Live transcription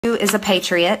Q is a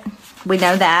patriot. We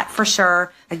know that for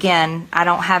sure. Again, I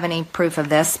don't have any proof of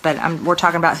this, but we're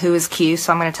talking about who is Q,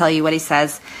 so I'm going to tell you what he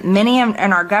says. Many in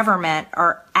our government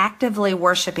are actively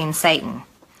worshiping Satan,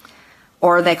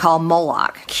 or they call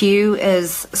Moloch. Q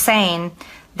is saying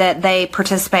that they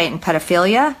participate in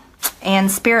pedophilia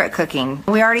and spirit cooking.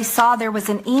 We already saw there was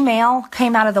an email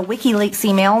came out of the WikiLeaks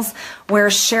emails where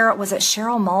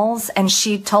Cheryl Moles, and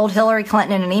she told Hillary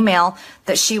Clinton in an email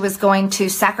that she was going to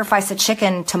sacrifice a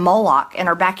chicken to Moloch in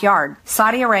her backyard.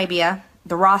 Saudi Arabia,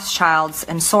 the Rothschilds,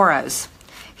 and Soros,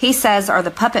 he says, are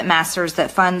the puppet masters that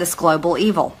fund this global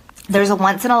evil. There's a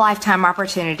once-in-a-lifetime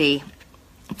opportunity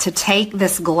to take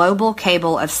this global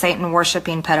cable of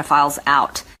Satan-worshiping pedophiles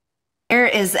out. There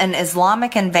is an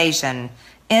Islamic invasion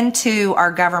into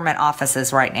our government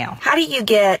offices right now. How do you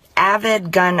get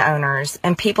avid gun owners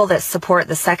and people that support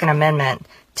the Second Amendment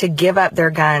to give up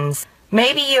their guns?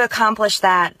 Maybe you accomplish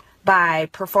that by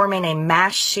performing a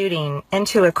mass shooting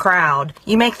into a crowd.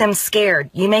 You make them scared,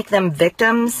 you make them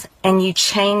victims, and you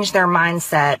change their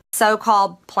mindset.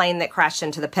 So-called plane that crashed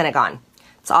into the Pentagon.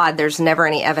 It's odd, there's never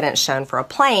any evidence shown for a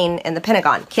plane in the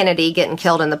Pentagon. Kennedy getting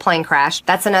killed in the plane crash.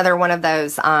 That's another one of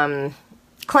those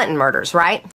Clinton murders, right?